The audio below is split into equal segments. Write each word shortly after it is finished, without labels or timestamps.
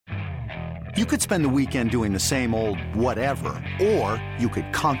You could spend the weekend doing the same old whatever, or you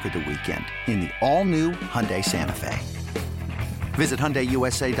could conquer the weekend in the all-new Hyundai Santa Fe. Visit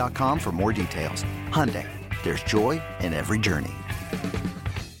HyundaiUSA.com for more details. Hyundai, there's joy in every journey.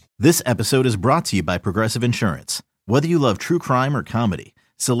 This episode is brought to you by Progressive Insurance. Whether you love true crime or comedy,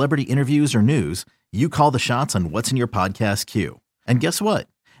 celebrity interviews or news, you call the shots on what's in your podcast queue. And guess what?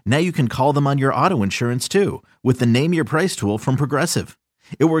 Now you can call them on your auto insurance too with the Name Your Price tool from Progressive.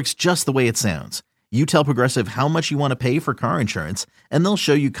 It works just the way it sounds. You tell Progressive how much you want to pay for car insurance, and they'll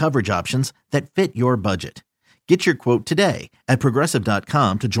show you coverage options that fit your budget. Get your quote today at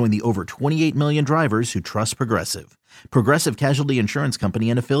Progressive.com to join the over 28 million drivers who trust Progressive. Progressive Casualty Insurance Company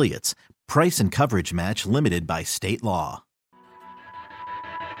and Affiliates. Price and coverage match limited by state law.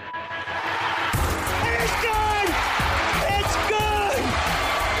 It's good! It's good!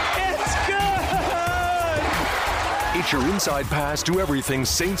 It's good! It's your inside pass to everything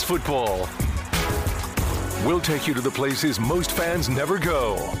Saints football. We'll take you to the places most fans never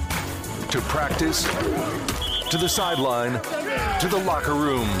go. To practice, to the sideline, to the locker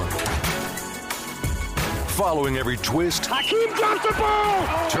room. Following every twist, Hakeem dropped the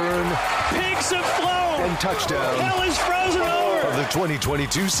ball! turn, Pigs have flown! and touchdown Hell is frozen over! of the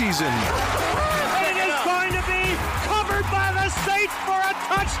 2022 season. It is going to be covered by the Saints for a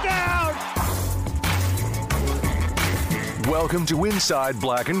touchdown! Welcome to Inside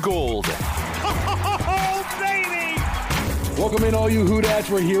Black and Gold. Oh, baby! Welcome in, all you Hoodats.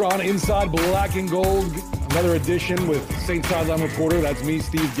 We're here on Inside Black and Gold. Another edition with Saints Sideline Reporter. That's me,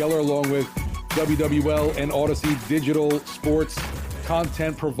 Steve Geller, along with WWL and Odyssey digital sports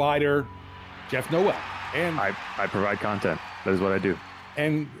content provider, Jeff Noel. And I provide content. That is what I do.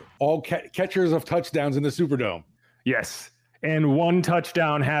 And all catchers of touchdowns in the Superdome. Yes. And one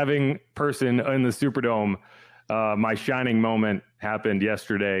touchdown having person in the Superdome. My shining moment happened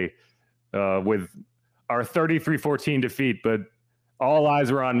yesterday with our 33-14 defeat, but all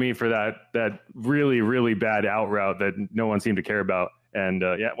eyes were on me for that really, really bad out route that no one seemed to care about. And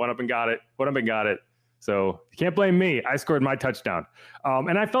went up and got it. So you can't blame me. I scored my touchdown.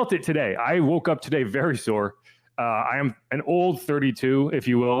 And I felt it today. I woke up today very sore. I am an old 32, if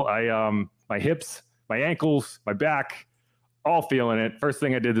you will. My hips, my ankles, my back, all feeling it. First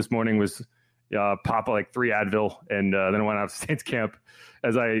thing I did this morning was pop like 3 Advil, and then I went out to Saints camp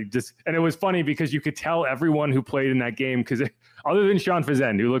and it was funny because you could tell everyone who played in that game, because other than Sean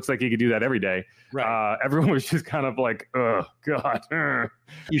Fazende, who looks like he could do that every day, right. Everyone was just kind of like, oh, God.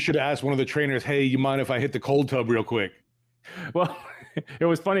 You should have asked one of the trainers, hey, you mind if I hit the cold tub real quick? Well, it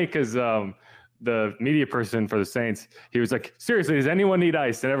was funny because the media person for the Saints, he was like, seriously, does anyone need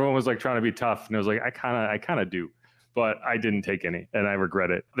ice? And everyone was like trying to be tough. And I was like, I kind of do. But I didn't take any, and I regret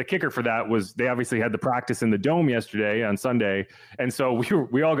it. The kicker for that was they obviously had the practice in the Dome yesterday on Sunday, and so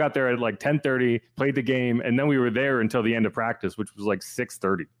we all got there at like 10:30, played the game, and then we were there until the end of practice, which was like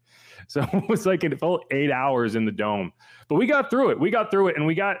 6:30. So it was like it felt 8 hours in the Dome. But we got through it. And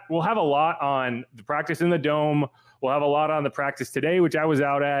we'll have a lot on the practice in the Dome. We'll have a lot on the practice today, which I was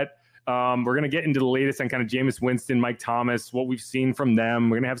out at. We're going to get into the latest on kind of Jameis Winston, Mike Thomas, what we've seen from them.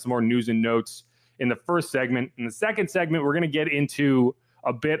 We're going to have some more news and notes in the first segment. In the second segment, we're going to get into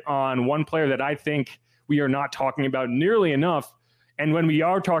a bit on one player that I think we are not talking about nearly enough. And when we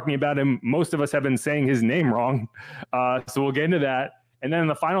are talking about him, most of us have been saying his name wrong. So we'll get into that. And then in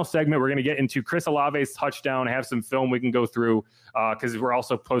the final segment, we're going to get into Chris Olave's touchdown. I have some film we can go through because we're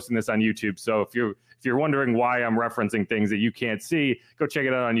also posting this on YouTube. So if you're wondering why I'm referencing things that you can't see, go check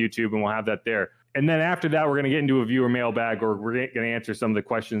it out on YouTube and we'll have that there. And then after that, we're going to get into a viewer mailbag, or we're going to answer some of the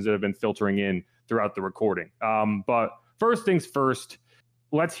questions that have been filtering in throughout the recording. But first things first,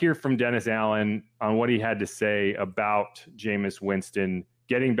 let's hear from Dennis Allen on what he had to say about Jameis Winston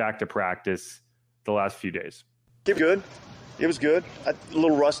getting back to practice the last few days. Good. It was good. A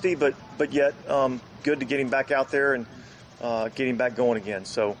little rusty, but yet good to get him back out there and get him back going again.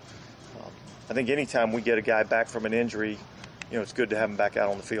 So I think anytime we get a guy back from an injury, it's good to have him back out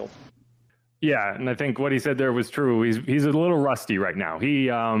on the field. Yeah, and I think what he said there was true. He's a little rusty right now. He,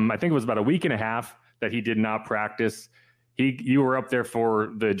 I think it was about a week and a half that he did not practice. You were up there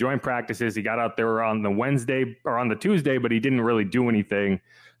for the joint practices. He got out there on the Wednesday or on the Tuesday, but he didn't really do anything.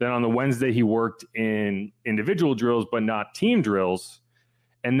 Then on the Wednesday, he worked in individual drills, but not team drills.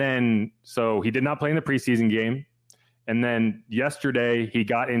 And then, so he did not play in the preseason game. And then yesterday he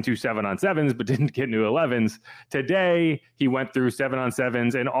got into 7-on-7s, but didn't get into 11s. Today he went through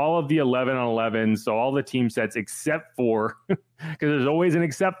 7-on-7s and all of the 11-on-11s. So all the team sets except for, because there's always an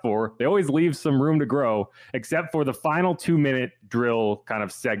except for, they always leave some room to grow, except for the final 2-minute drill kind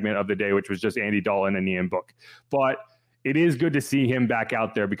of segment of the day, which was just Andy Dalton and Ian Book. But it is good to see him back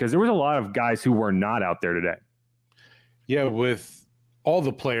out there because there was a lot of guys who were not out there today. Yeah, with all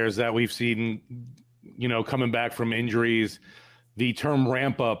the players that we've seen, coming back from injuries, the term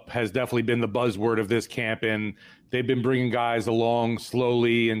ramp up has definitely been the buzzword of this camp, and they've been bringing guys along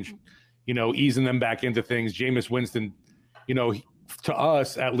slowly and, easing them back into things. Jameis Winston, to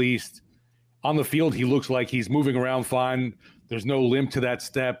us at least, on the field, he looks like he's moving around fine. There's no limp to that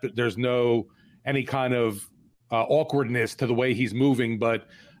step. There's no any kind of awkwardness to the way he's moving, but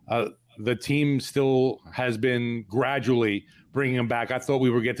the team still has been gradually bringing him back. I thought we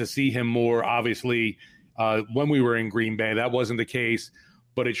would get to see him more, obviously, when we were in Green Bay. That wasn't the case,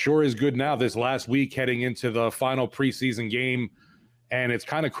 but it sure is good now this last week heading into the final preseason game, and it's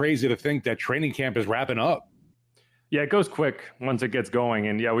kind of crazy to think that training camp is wrapping up. Yeah, it goes quick once it gets going.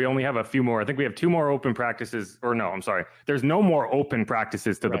 And yeah, we only have a few more. I think we have 2 more open practices. Or no, I'm sorry. There's no more open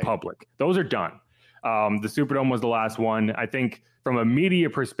practices to the public. Those are done. The Superdome was the last one. I think from a media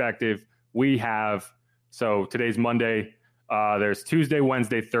perspective, we have, so today's Monday. There's Tuesday,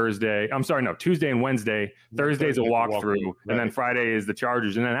 Wednesday, Thursday. I'm sorry, no, Tuesday and Wednesday. Thursday's a walkthrough. And then Friday is the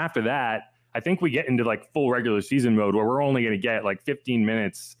Chargers. And then after that, I think we get into like full regular season mode where we're only going to get like 15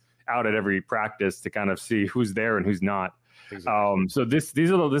 minutes out at every practice to kind of see who's there and who's not. Exactly. So this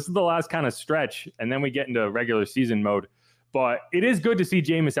is the last kind of stretch, and then we get into regular season mode. But it is good to see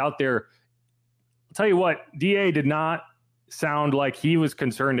Jameis out there. I'll tell you what, DA did not sound like he was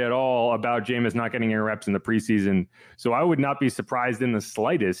concerned at all about Jameis not getting any reps in the preseason. So I would not be surprised in the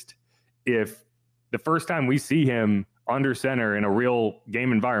slightest if the first time we see him under center in a real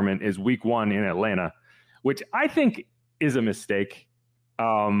game environment is week 1 in Atlanta, which I think is a mistake.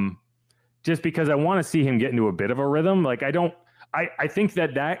 Just because I want to see him get into a bit of a rhythm. Like I think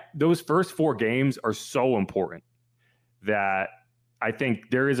that those first 4 games are so important that I think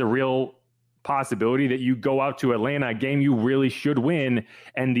there is a real possibility that you go out to Atlanta, a game you really should win,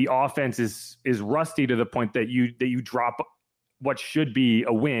 and the offense is rusty to the point that you drop what should be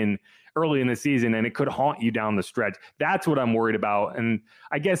a win early in the season, and it could haunt you down the stretch. That's what I'm worried about. And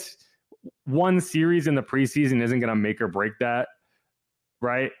I guess one series in the preseason isn't going to make or break that.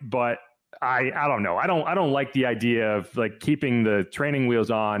 Right. But I don't know. I don't like the idea of like keeping the training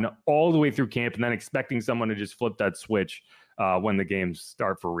wheels on all the way through camp and then expecting someone to just flip that switch when the games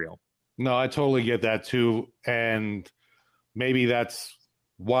start for real. No, I totally get that too. And maybe that's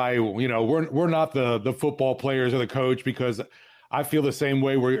why, we're not the football players or the coach, because I feel the same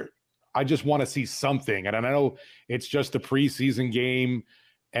way where I just want to see something. And I know it's just a preseason game.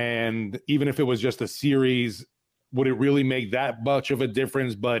 And even if it was just a series, would it really make that much of a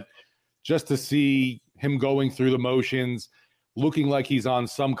difference? But just to see him going through the motions, looking like he's on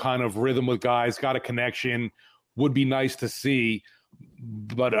some kind of rhythm with guys, got a connection, would be nice to see.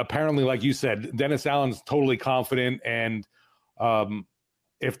 But apparently, like you said, Dennis Allen's totally confident. And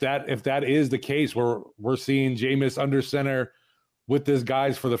if that is the case, we're seeing Jameis under center with this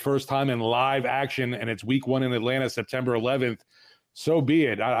guys for the first time in live action, and it's week 1 in Atlanta, September 11th, so be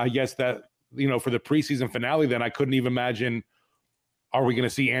it. I guess that, for the preseason finale, then I couldn't even imagine, are we going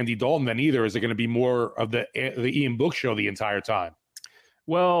to see Andy Dalton then either? Is it going to be more of the Ian Book show the entire time?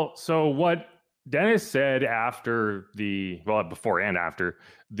 Well, so what Dennis said before and after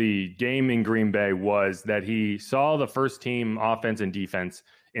the game in Green Bay was that he saw the first team offense and defense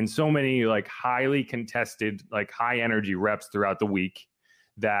in so many like highly contested, like high energy reps throughout the week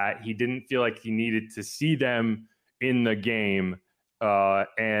that he didn't feel like he needed to see them in the game.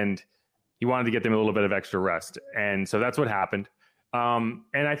 And he wanted to get them a little bit of extra rest. And so that's what happened. And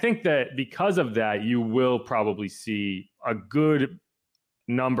I think that because of that, you will probably see a good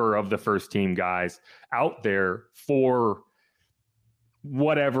number of the first team guys out there for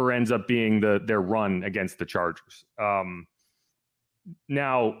whatever ends up being their run against the Chargers.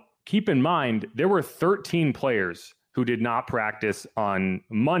 Now, keep in mind, there were 13 players who did not practice on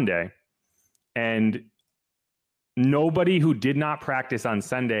Monday, and nobody who did not practice on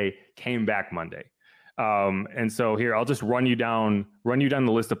Sunday came back Monday. And so here, I'll just run you down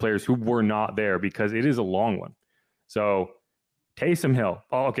the list of players who were not there because it is a long one. So Taysom Hill.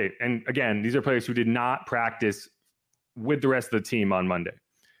 Oh, okay. And again, these are players who did not practice with the rest of the team on Monday.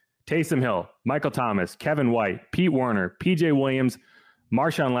 Taysom Hill, Michael Thomas, Kevin White, Pete Werner, PJ Williams,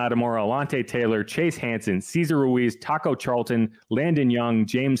 Marshawn Lattimore, Alante Taylor, Chase Hansen, Cesar Ruiz, Taco Charlton, Landon Young,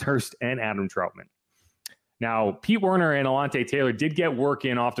 James Hurst, and Adam Troutman. Now, Pete Werner and Alante Taylor did get work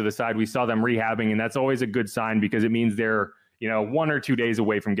in off to the side. We saw them rehabbing, and that's always a good sign because it means they're 1 or 2 days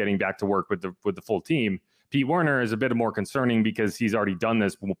away from getting back to work with the full team. Pete Werner is a bit more concerning because he's already done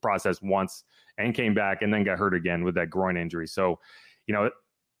this process once and came back and then got hurt again with that groin injury. So,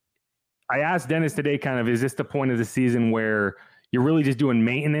 I asked Dennis today, kind of, is this the point of the season where you're really just doing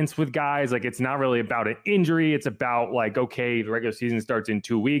maintenance with guys? Like, it's not really about an injury. It's about like, okay, the regular season starts in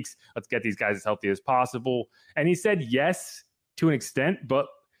 2 weeks. Let's get these guys as healthy as possible. And he said yes, to an extent, but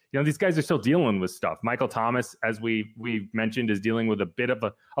these guys are still dealing with stuff. Michael Thomas, as we mentioned, is dealing with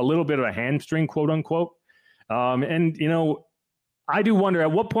a little bit of a hamstring, quote unquote. I do wonder,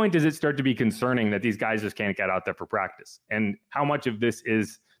 at what point does it start to be concerning that these guys just can't get out there for practice? And how much of this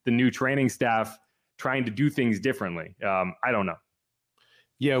is the new training staff trying to do things differently? I don't know.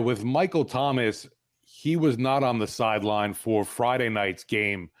 Yeah, with Michael Thomas, he was not on the sideline for Friday night's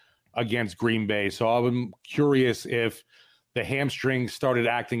game against Green Bay. So I'm curious if the hamstring started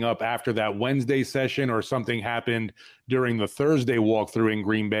acting up after that Wednesday session or something happened during the Thursday walkthrough in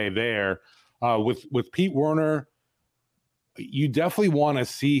Green Bay there. With Pete Werner, you definitely want to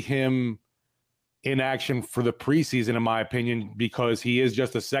see him in action for the preseason, in my opinion, because he is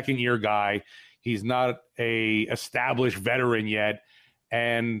just a second-year guy. He's not a established veteran yet,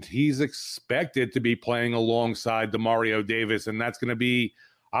 and he's expected to be playing alongside Demario Davis, and that's going to be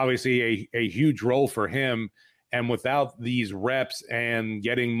obviously a huge role for him. And without these reps and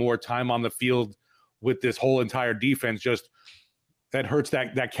getting more time on the field with this whole entire defense, just that hurts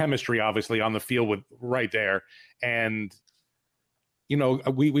that chemistry, obviously, on the field with right there. And,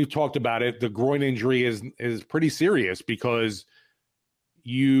 we've talked about it. The groin injury is pretty serious because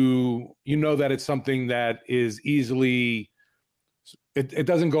you know that it's something that is easily it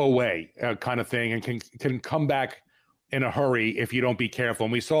doesn't go away kind of thing, and can come back in a hurry if you don't be careful.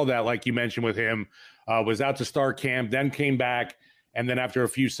 And we saw that, like you mentioned, with him. Was out to start camp, then came back, and then after a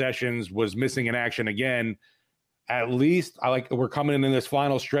few sessions was missing in action again. At least we're coming in this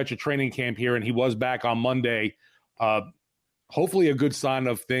final stretch of training camp here, and he was back on Monday. Hopefully a good sign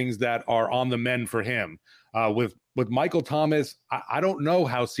of things that are on the mend for him. With Michael Thomas, I don't know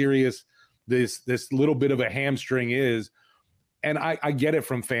how serious this little bit of a hamstring is. And I get it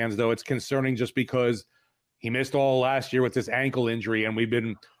from fans, though. It's concerning just because he missed all last year with this ankle injury, and we've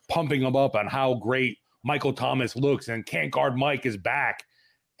been pumping him up on how great Michael Thomas looks, and Can't Guard Mike is back.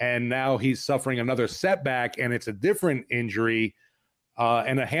 And now he's suffering another setback, and it's a different injury.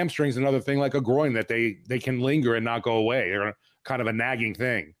 And a hamstring is another thing, like a groin, that they can linger and not go away. They're kind of a nagging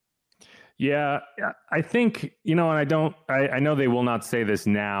thing. Yeah, I think, and I know they will not say this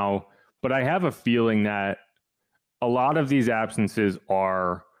now, but I have a feeling that a lot of these absences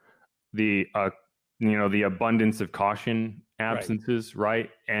are the abundance of caution absences,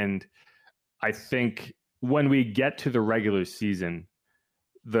 right? And I think when we get to the regular season,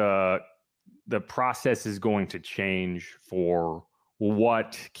 the process is going to change for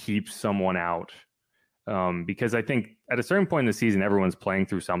what keeps someone out. Because I think at a certain point in the season, everyone's playing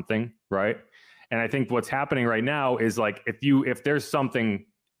through something, right? And I think what's happening right now is like, if there's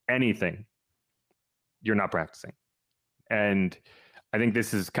anything, you're not practicing. And I think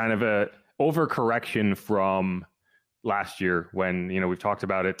this is kind of a overcorrection from last year when, we've talked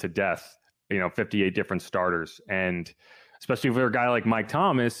about it to death, 58 different starters. And especially for a guy like Mike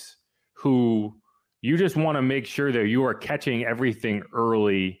Thomas, who you just want to make sure that you are catching everything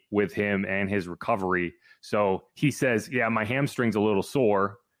early with him and his recovery. So he says, yeah, my hamstring's a little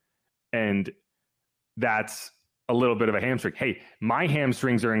sore, and that's a little bit of a hamstring. Hey, my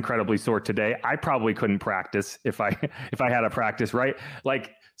hamstrings are incredibly sore today. I probably couldn't practice if I had a practice, right?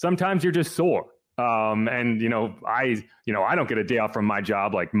 Like sometimes you're just sore. I don't get a day off from my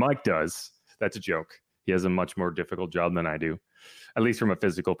job like Mike does. That's a joke. He has a much more difficult job than I do, at least from a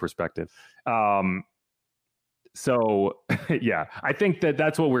physical perspective. So yeah, I think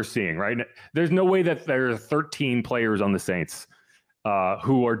that's what we're seeing, right? There's no way that there are 13 players on the Saints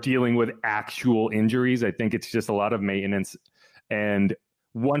who are dealing with actual injuries. I think it's just a lot of maintenance. And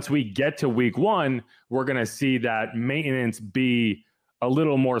once we get to week 1, we're going to see that maintenance be a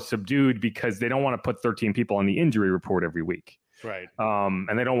little more subdued because they don't want to put 13 people on the injury report every week. Right.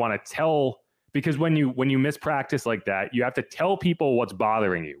 And they don't want to tell, because when you miss practice like that, you have to tell people what's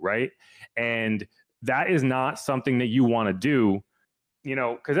bothering you, right? And that is not something that you want to do,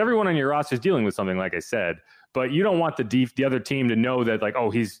 because everyone on your roster is dealing with something, like I said, but you don't want the other team to know that, like, oh,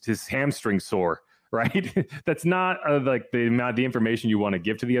 his hamstring's sore, right? That's not the information you want to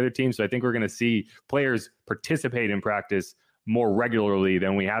give to the other team. So I think we're going to see players participate in practice more regularly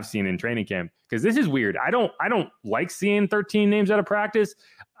than we have seen in training camp, because this is weird. I don't like seeing 13 names out of practice.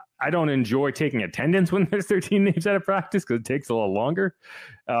 I don't enjoy taking attendance when there's 13 names out of practice because it takes a little longer.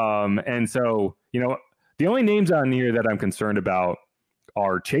 And so, the only names on here that I'm concerned about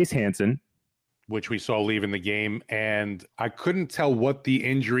are Chase Hansen, which we saw leaving the game. And I couldn't tell what the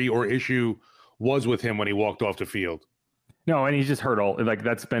injury or issue was with him when he walked off the field. No, and he's just hurt all. Like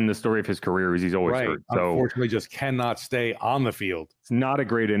that's been the story of his career. Is he's always hurt. So unfortunately, just cannot stay on the field. It's not a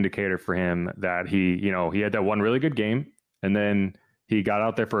great indicator for him that he had that one really good game, and then he got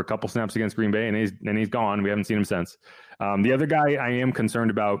out there for a couple snaps against Green Bay, and he's gone. We haven't seen him since. The other guy I am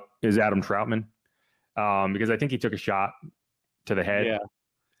concerned about is Adam Troutman, because I think he took a shot to the head. Yeah,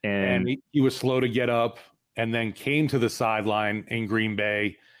 and he was slow to get up, and then came to the sideline in Green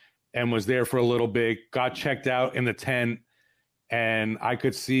Bay, and was there for a little bit. Got checked out in the tent. And I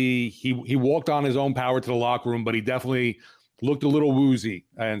could see he walked on his own power to the locker room, but he definitely looked a little woozy.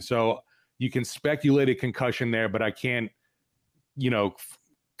 And so you can speculate a concussion there, but I can't,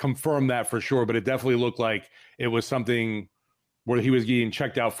 confirm that for sure. But it definitely looked like it was something where he was getting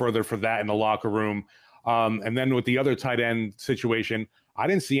checked out further for that in the locker room. And then with the other tight end situation, I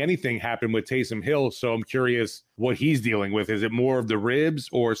didn't see anything happen with Taysom Hill. So I'm curious what he's dealing with. Is it more of the ribs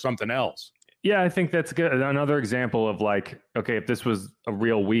or something else? Yeah, I think that's good. Another example of like, okay, if this was a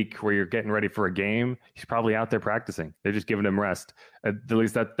real week where you're getting ready for a game, he's probably out there practicing. They're just giving him rest. At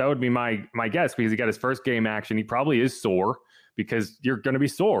least that would be my guess, because he got his first game action. He probably is sore, because you're going to be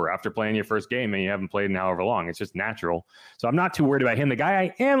sore after playing your first game and you haven't played in however long. It's just natural. So I'm not too worried about him. The guy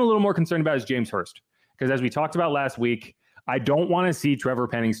I am a little more concerned about is James Hurst, because as we talked about last week, I don't want to see Trevor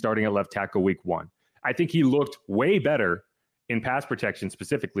Penning starting at left tackle week 1. I think he looked way better in pass protection,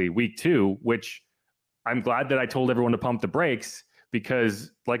 specifically week 2, which I'm glad that I told everyone to pump the brakes,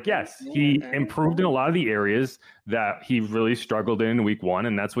 because yes, he improved in a lot of the areas that he really struggled in week 1.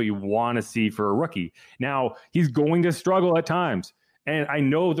 And that's what you want to see for a rookie. Now he's going to struggle at times. And I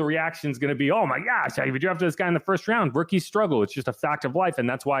know the reaction is going to be, oh my gosh, I drafted this guy in the first round. Rookies struggle. It's just a fact of life. And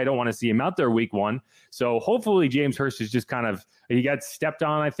that's why I don't want to see him out there week 1. So hopefully James Hurst is just he got stepped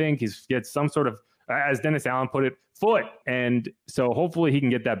on. I think he's gets some sort of, as Dennis Allen put it, foot. And so hopefully he can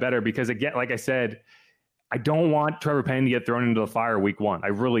get that better, because again, like I said, I don't want Trevor Penning to get thrown into the fire week 1. I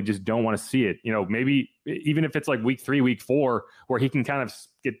really just don't want to see it. Maybe even if it's like week 3, week 4, where he can kind of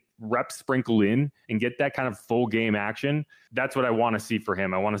get reps sprinkled in and get that kind of full game action. That's what I want to see for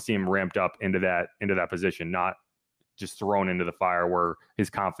him. I want to see him ramped up into that position, not just thrown into the fire where his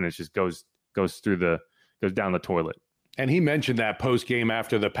confidence just goes down the toilet. And he mentioned that post game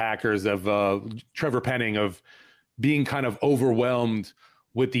after the Packers of Trevor Penning of being kind of overwhelmed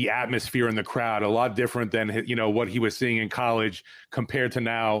with the atmosphere in the crowd, a lot different than what he was seeing in college compared to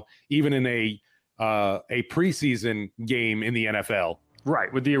now, even in a preseason game in the NFL.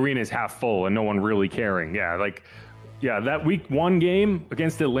 Right, with the arenas half full and no one really caring. That week 1 game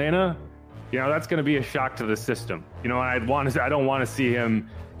against Atlanta, that's going to be a shock to the system. And I don't want to see him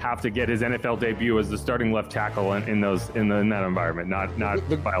have to get his NFL debut as the starting left tackle in that environment.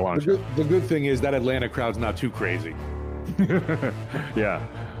 Not by a long shot. The good thing is that Atlanta crowd's not too crazy. Yeah.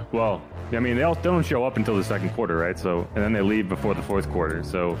 Well, I mean, they don't show up until the second quarter, right? So, and then they leave before the fourth quarter.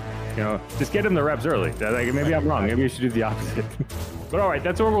 So, just get them the reps early. Maybe I'm wrong. Maybe you should do the opposite. But all right,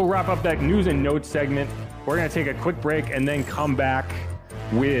 that's where we'll wrap up that news and notes segment. We're going to take a quick break and then come back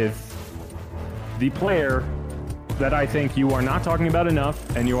with the player that I think you are not talking about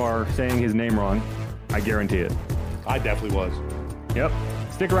enough, and you are saying his name wrong. I guarantee it. I definitely was. Yep.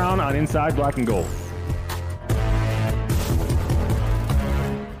 Stick around on Inside Black and Gold.